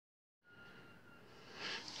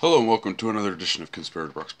Hello and welcome to another edition of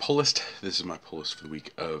Conspirator Brock's Pull List. This is my pull list for the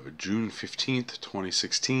week of June 15th,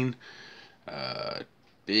 2016.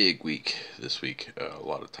 Big week this week. A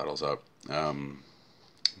lot of titles out.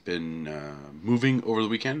 Been moving over the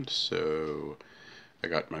weekend, so I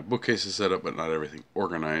got my bookcases set up, but not everything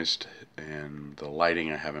organized, and the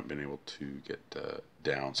lighting I haven't been able to get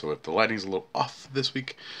down. So if the lighting's a little off this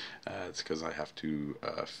week, it's because I have to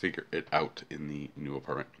figure it out in the new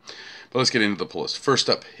apartment. But let's get into the pull list. First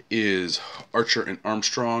up is Archer and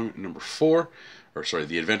Armstrong number 4, or sorry,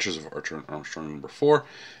 The Adventures of Archer and Armstrong number 4.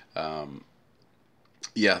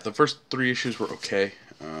 Yeah, the first 3 issues were okay.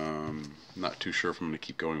 Not too sure if I'm going to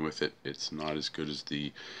keep going with it. It's not as good as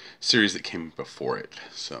the series that came before it.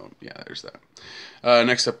 So, yeah, there's that.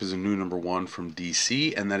 Next up is a new number 1 from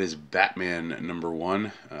DC, and that is Batman number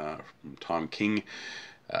 1 from Tom King.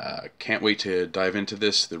 Can't wait to dive into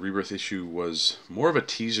this. The Rebirth issue was more of a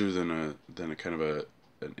teaser than a kind of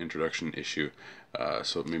an introduction issue.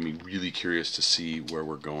 So it made me really curious to see where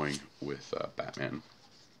we're going with Batman.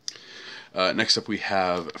 Next up we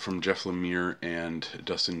have from Jeff Lemire and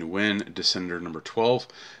Dustin Nguyen, Descender number 12.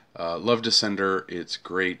 Love Descender. It's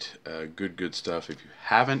great. Good stuff. If you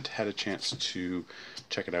haven't had a chance to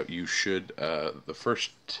check it out, you should. The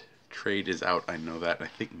first trade is out. I know that. I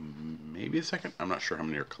think maybe the second. I'm not sure how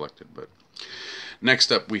many are collected, but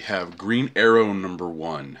next up we have Green Arrow number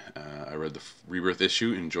 1. I read the Rebirth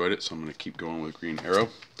issue, enjoyed it, so I'm going to keep going with Green Arrow.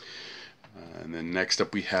 And then next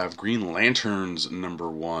up we have Green Lanterns number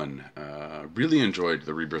 1. Really enjoyed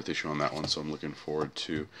the Rebirth issue on that one, so I'm looking forward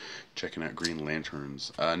to checking out Green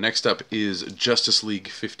Lanterns. Next up is Justice League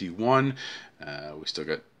 51. We still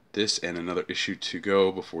got this and another issue to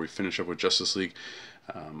go before we finish up with Justice League.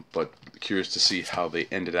 But curious to see how they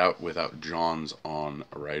ended out without Johns on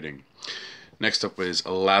writing. Next up is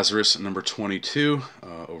Lazarus number 22.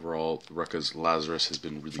 Overall, Rucka's Lazarus has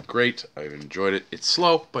been really great. I've enjoyed it. It's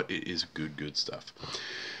slow, but it is good stuff.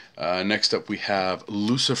 Next up we have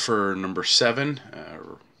Lucifer number 7.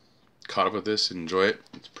 Caught up with this, enjoy it.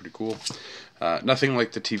 It's pretty cool. Nothing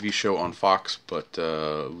like the TV show on Fox, but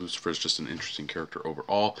Lucifer is just an interesting character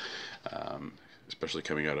overall. Especially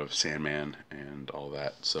coming out of Sandman and all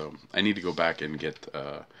that. So I need to go back and get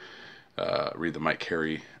read the Mike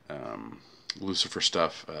Carey Lucifer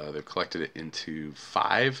stuff. They've collected it into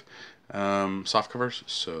 5 softcovers,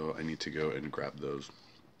 so I need to go and grab those.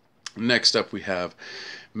 Next up we have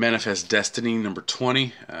Manifest Destiny number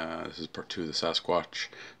 20. This is part 2 of the Sasquatch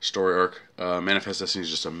story arc. Manifest Destiny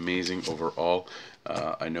is just amazing overall.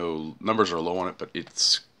 I know numbers are low on it, but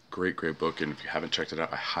it's great book, and if you haven't checked it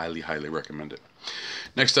out, I highly recommend it.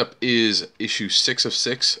 Next up is issue 6 of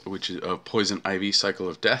 6, which is of Poison Ivy Cycle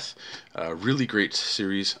of Death. Really great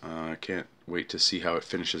series. I can't wait to see how it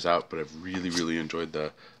finishes out, but I've really enjoyed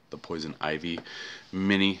the Poison Ivy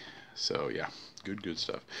mini. So yeah, good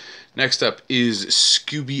stuff. Next up is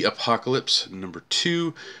Scooby Apocalypse number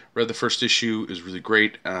 2. Read the first issue, is really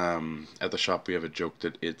great. At the shop we have a joke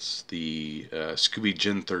that it's the Scooby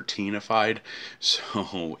Gen 13ified.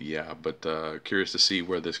 So yeah, but curious to see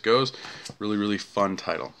where this goes. Really fun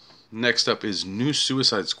title. Next up is New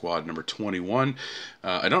Suicide Squad number 21.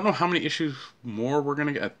 I don't know how many issues more we're going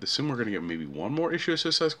to get. I assume we're going to get maybe one more issue of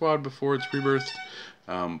Suicide Squad before it's rebirthed.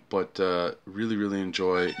 But really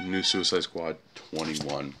enjoy New Suicide Squad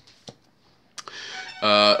 21.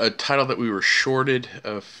 A title that we were shorted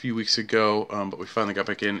a few weeks ago, but we finally got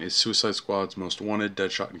back in, is Suicide Squad's Most Wanted,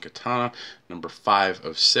 Deadshot and Katana, number 5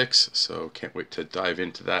 of 6. So can't wait to dive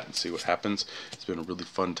into that and see what happens. It's been a really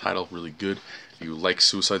fun title, really good. If you like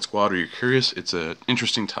Suicide Squad or you're curious, it's an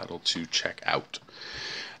interesting title to check out.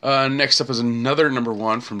 Next up is another number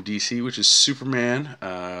 1 from DC, which is Superman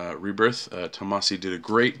Rebirth. Tomasi did a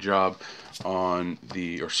great job on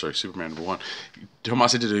Superman number 1.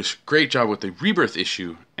 Tomasi did a great job with the Rebirth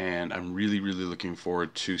issue, and I'm really looking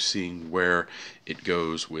forward to seeing where it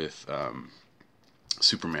goes with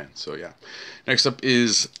Superman. So yeah. Next up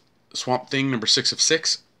is Swamp Thing number 6 of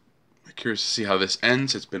 6. Curious to see how this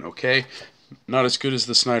ends. It's been okay. Not as good as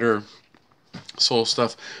the Snyder Soul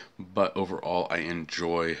stuff, but overall I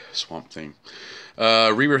enjoy Swamp Thing.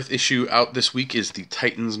 Rebirth issue out this week is the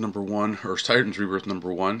Titans number 1, or Titans Rebirth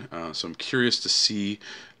number 1. So I'm curious to see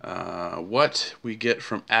what we get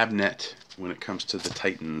from Abnett when it comes to the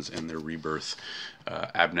Titans and their Rebirth.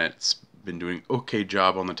 Abnett's been doing okay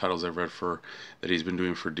job on the titles I've read that he's been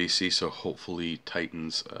doing for DC, so hopefully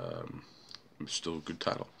Titans still a good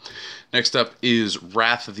title. Next up is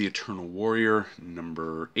Wrath of the Eternal Warrior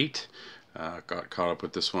number 8. Got caught up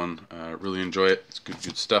with this one. Really enjoy it. It's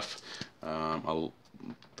good stuff.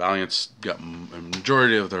 Valiant's got a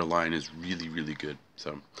majority of their line is really good.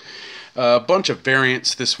 So A bunch of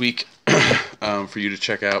variants this week for you to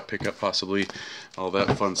check out, pick up possibly, all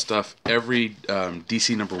that fun stuff. Every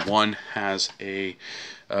DC #1 has a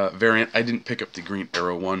variant. I didn't pick up the Green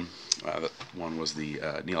Arrow one. That one was the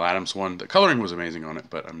Neil Adams one. The coloring was amazing on it,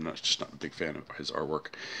 but I'm just not a big fan of his artwork.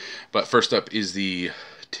 But first up is the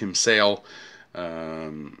Tim Sale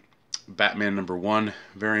Batman #1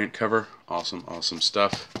 variant cover. Awesome, awesome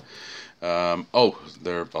stuff. I'll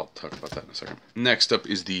talk about that in a second. Next up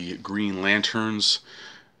is the Green Lanterns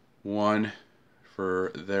one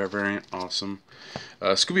for their variant. Awesome.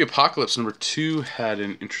 Scooby Apocalypse #2 had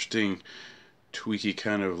an interesting, tweaky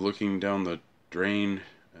kind of looking down the drain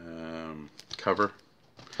cover.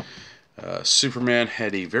 Superman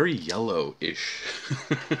had a very yellow-ish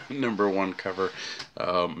 #1 cover,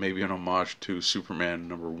 maybe an homage to Superman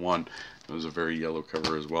 #1. It was a very yellow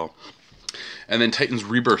cover as well. And then Titans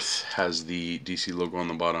Rebirth has the DC logo on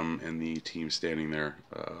the bottom and the team standing there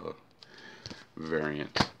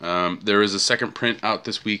variant. There is a second print out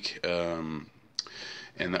this week, and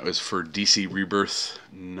that was for DC Rebirth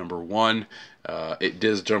 #1. It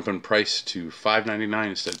does jump in price to $5.99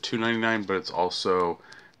 instead of $2.99, but it's also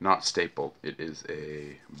not stapled. It is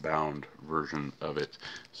a bound version of it.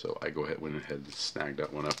 So I went ahead and snagged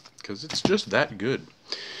that one up because it's just that good.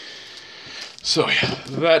 So yeah,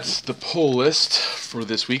 that's the pull list for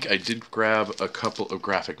this week. I did grab a couple of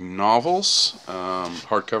graphic novels,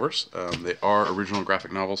 hardcovers. They are original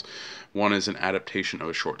graphic novels. One is an adaptation of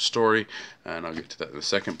a short story, and I'll get to that in a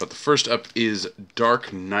second. But the first up is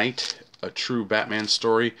Dark Knight, a true Batman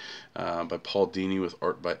story by Paul Dini with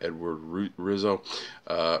art by Edward Rizzo.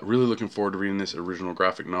 Really looking forward to reading this original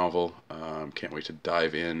graphic novel. Can't wait to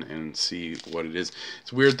dive in and see what it is.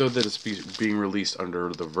 It's weird, though, that it's being released under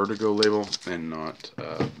the Vertigo label and not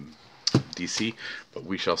DC, but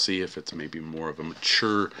we shall see if it's maybe more of a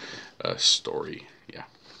mature story. Yeah.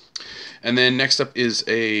 And then next up is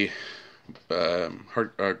a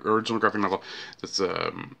original graphic novel that's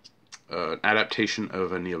an adaptation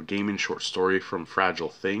of a Neil Gaiman short story from Fragile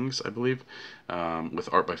Things, I believe, with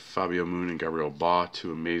art by Fabio Moon and Gabriel Ba,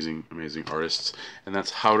 two amazing, amazing artists. And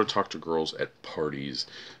that's How to Talk to Girls at Parties.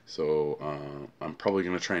 So I'm probably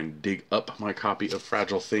going to try and dig up my copy of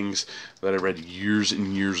Fragile Things that I read years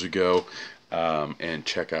and years ago and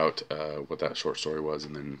check out what that short story was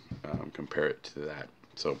and then compare it to that.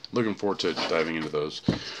 So looking forward to diving into those,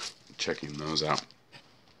 checking those out.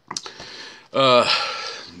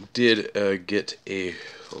 Did get a,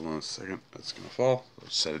 hold on a second, that's gonna fall,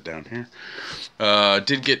 let's set it down here.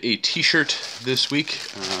 Did get a t-shirt this week,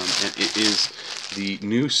 and it is the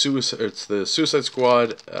new it's the Suicide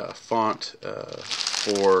Squad font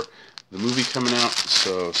for the movie coming out,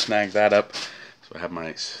 so snag that up. So I have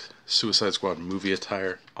my Suicide Squad movie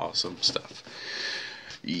attire. Awesome stuff.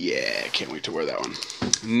 Yeah, can't wait to wear that one.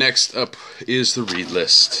 Next up is the read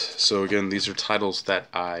list. So again, these are titles that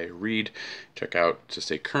I read, check out to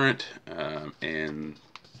stay current, and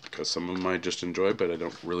because some of them I just enjoy, but I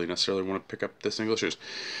don't really necessarily want to pick up this English news.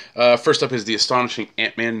 First up is The Astonishing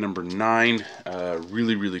Ant-Man #9.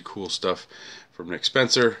 Really, really cool stuff from Nick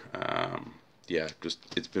Spencer. Yeah, just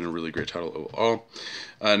it's been a really great title overall.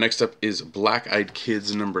 Next up is Black Eyed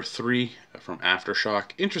Kids #3 from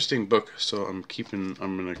Aftershock. Interesting book, so I'm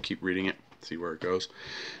gonna keep reading it, see where it goes.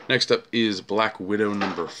 Next up is Black Widow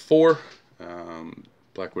 #4.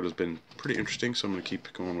 Black Widow's been pretty interesting, so I'm gonna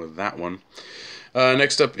keep going with that one.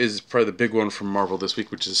 Next up is probably the big one from Marvel this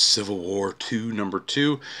week, which is Civil War 2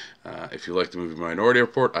 #2. If you like the movie Minority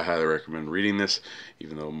Report, I highly recommend reading this,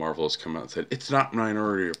 even though Marvel has come out and said it's not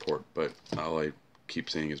Minority Report, but all I keep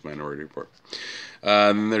saying is Minority Report.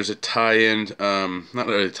 Then there's a tie-in, not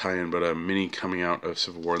really a tie-in, but a mini coming out of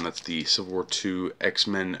Civil War, and that's the Civil War 2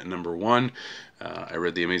 X-Men #1. I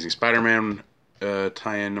read the Amazing Spider-Man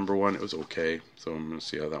tie-in #1. It was okay, so I'm going to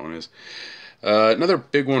see how that one is. Another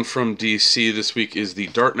big one from DC this week is the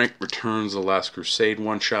Dark Knight Returns: The Last Crusade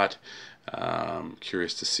one-shot.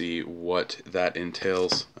 Curious to see what that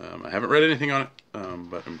entails. I haven't read anything on it,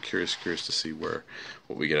 but I'm curious to see what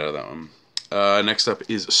we get out of that one. Next up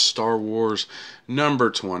is Star Wars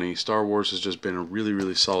 #20. Star Wars has just been a really,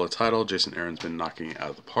 really solid title. Jason Aaron's been knocking it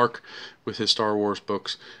out of the park with his Star Wars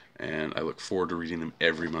books, and I look forward to reading them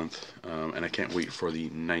every month. And I can't wait for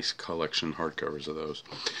the nice collection hardcovers of those.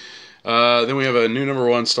 Then we have a new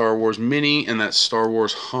 #1 Star Wars mini, and that's Star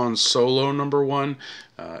Wars Han Solo #1.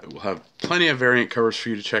 It will have plenty of variant covers for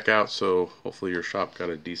you to check out, so hopefully your shop got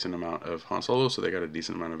a decent amount of Han Solo, so they got a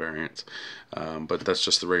decent amount of variants. But that's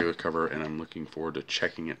just the regular cover, and I'm looking forward to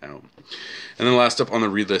checking it out. And then last up on the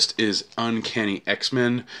read list is Uncanny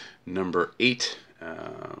X-Men #8.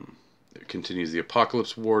 It continues the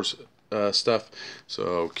Apocalypse Wars stuff.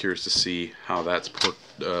 So curious to see how that's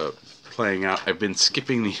playing out. I've been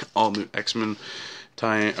skipping the all new X-Men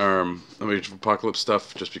Age of Apocalypse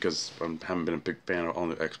stuff just because I haven't been a big fan of all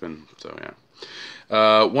new X-Men. So yeah.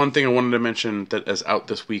 One thing I wanted to mention that is out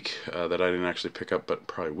this week that I didn't actually pick up but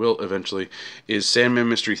probably will eventually is Sandman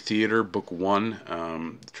Mystery Theater Book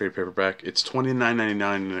 1, trade paperback. It's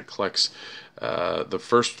 $29.99 and it collects the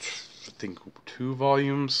first, I think, 2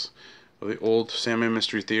 volumes of the old Sandman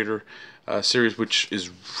Mystery Theater series, which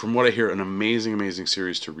is, from what I hear, an amazing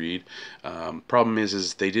series to read. Problem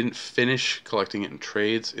is they didn't finish collecting it in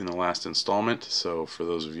trades in the last installment, so for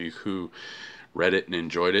those of you who read it and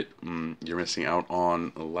enjoyed it, you're missing out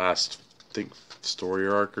on the last, I think, story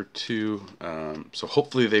arc or 2. So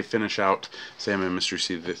hopefully they finish out Sandman Mystery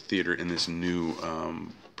Theater in this new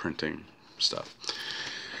printing stuff.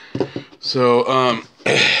 So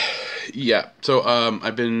yeah, so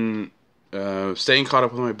I've been staying caught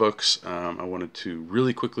up with my books. I wanted to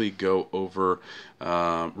really quickly go over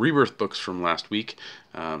Rebirth books from last week.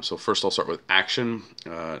 So first I'll start with Action.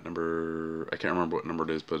 I can't remember what number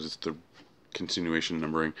it is, but it's the continuation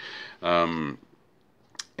numbering. And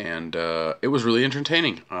it was really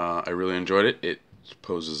entertaining. I really enjoyed it. It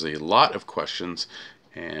poses a lot of questions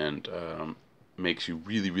and makes you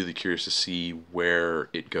really curious to see where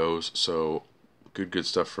it goes. So good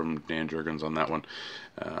stuff from Dan Jurgens on that one.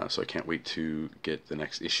 So I can't wait to get the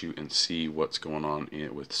next issue and see what's going on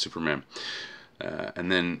with Superman.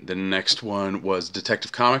 And then the next one was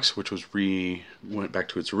Detective Comics, which went back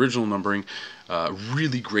to its original numbering.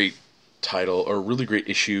 Really great title, or really great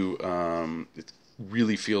issue. It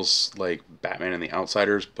really feels like Batman and the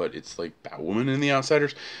Outsiders, but it's like Batwoman and the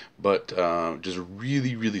Outsiders. But just a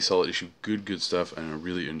really solid issue. Good stuff, and I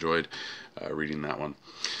really enjoyed reading that one.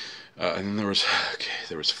 And then there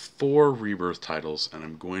was 4 Rebirth titles, and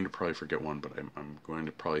I'm going to probably forget one, but I'm going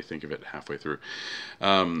to probably think of it halfway through.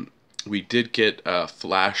 We did get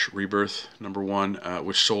Flash Rebirth number 1,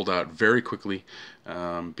 which sold out very quickly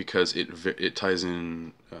because it ties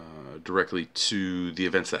in directly to the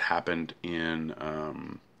events that happened in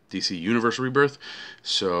DC Universe Rebirth.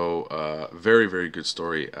 So very good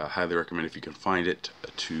story. Highly recommend, if you can find it,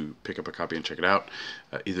 to pick up a copy and check it out,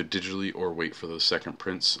 either digitally or wait for those second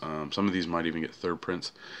prints. Some of these might even get third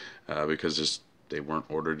prints because they weren't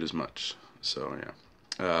ordered as much. So yeah.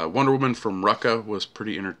 Wonder Woman from Rucka was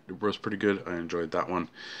pretty good. I enjoyed that one,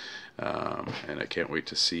 and I can't wait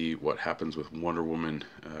to see what happens with Wonder Woman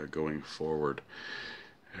going forward.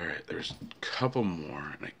 All right, there's a couple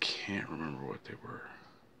more, and I can't remember what they were.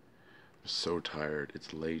 I'm so tired.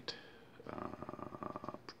 It's late.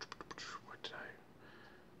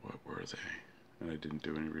 What were they? And I didn't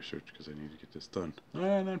do any research because I need to get this done.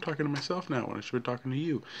 And I'm talking to myself now when I should be talking to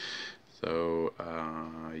you. So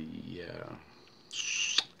yeah.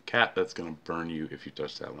 Cat, that's gonna burn you if you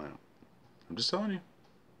touch that lamp. I'm just telling you.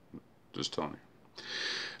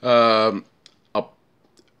 I'll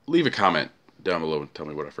leave a comment down below and tell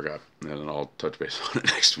me what I forgot, and then I'll touch base on it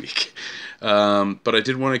next week. But I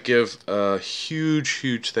did want to give a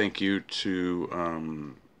huge thank you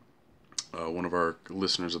to one of our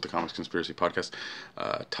listeners of the Comics Conspiracy podcast,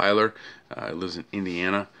 Tyler. Lives in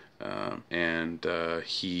Indiana, and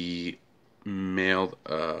he mailed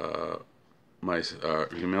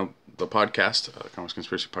he mailed the podcast, Comics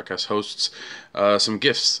Conspiracy podcast hosts, some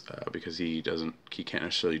gifts because he can't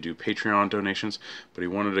necessarily do Patreon donations, but he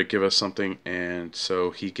wanted to give us something, and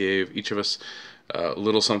so he gave each of us a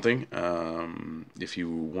little something. If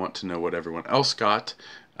you want to know what everyone else got,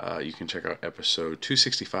 you can check out episode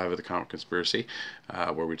 265 of the Comic Conspiracy,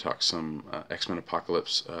 where we talk some X-Men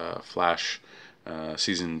Apocalypse, Flash,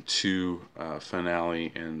 season 2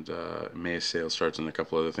 finale, and May sale starts, and a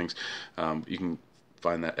couple other things. You can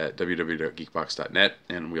find that at www.geekbox.net.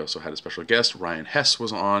 And we also had a special guest. Ryan Hess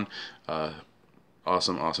was on.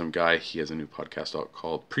 Awesome guy. He has a new podcast out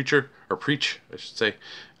called Preach, I should say.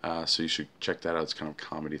 So you should check that out. It's kind of a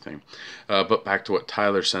comedy thing. But back to what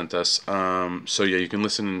Tyler sent us. So yeah, you can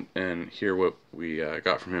listen and hear what we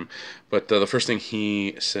got from him. But the first thing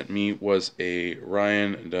he sent me was a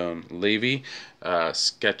Ryan Dunleavy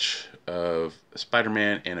sketch of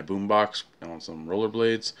Spider-Man and a boombox on some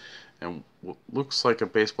rollerblades, and what looks like a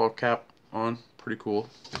baseball cap on. Pretty cool.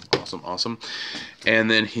 Awesome. And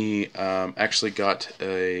then he actually got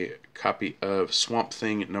a copy of Swamp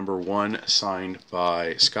Thing #1 signed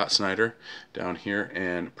by Scott Snyder down here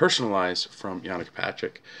and personalized from Yannick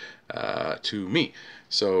Patrick. to me.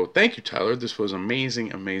 So thank you, Tyler. This was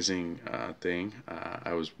amazing, amazing thing.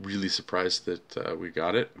 I was really surprised that we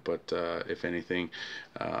got it, but if anything,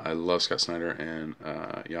 I love Scott Snyder, and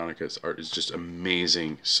Jannika's art is just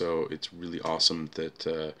amazing. So it's really awesome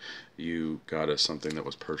that you got us something that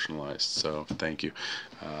was personalized. So thank you.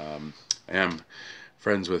 I am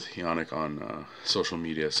friends with Yannick on social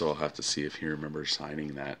media, so I'll have to see if he remembers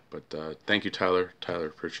signing that. But thank you, Tyler. Tyler,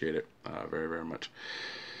 appreciate it very, very much.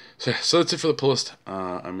 So that's it for the pull list.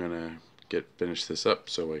 I'm gonna finish this up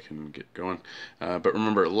so I can get going. But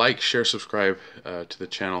remember, like, share, subscribe to the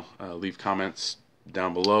channel. Leave comments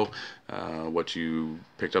down below what you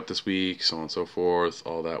picked up this week, so on and so forth,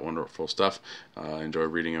 all that wonderful stuff. Enjoy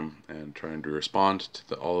reading them and trying to respond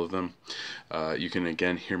to all of them. You can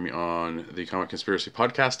again hear me on the Comic Conspiracy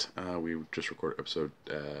podcast. We just recorded episode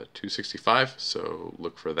 265, so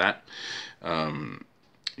look for that.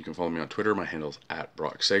 You can follow me on Twitter. My handle's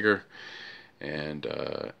 @BrockSager. And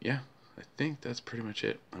yeah, I think that's pretty much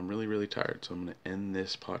it. I'm really, really tired, so I'm going to end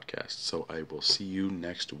this podcast. So I will see you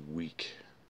next week.